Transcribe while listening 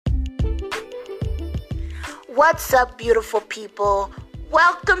What's up, beautiful people?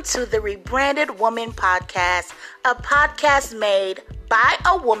 Welcome to the Rebranded Woman Podcast, a podcast made by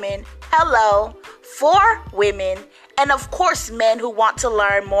a woman, for women, and of course, men who want to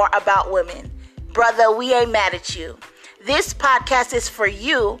learn more about women. Brother, we ain't mad at you. This podcast is for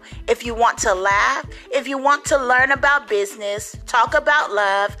you if you want to laugh, if you want to learn about business, talk about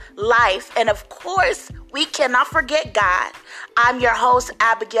love, life, and of course, we cannot forget God. I'm your host,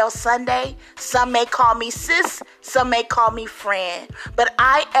 Abigail Sunday. Some may call me sis, some may call me friend, but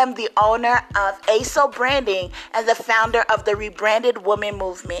I am the owner of ASO Branding and the founder of the Rebranded Woman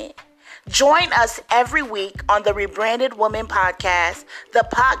Movement. Join us every week on the Rebranded Woman Podcast, the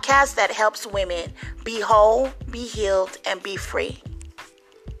podcast that helps women be whole, be healed, and be free.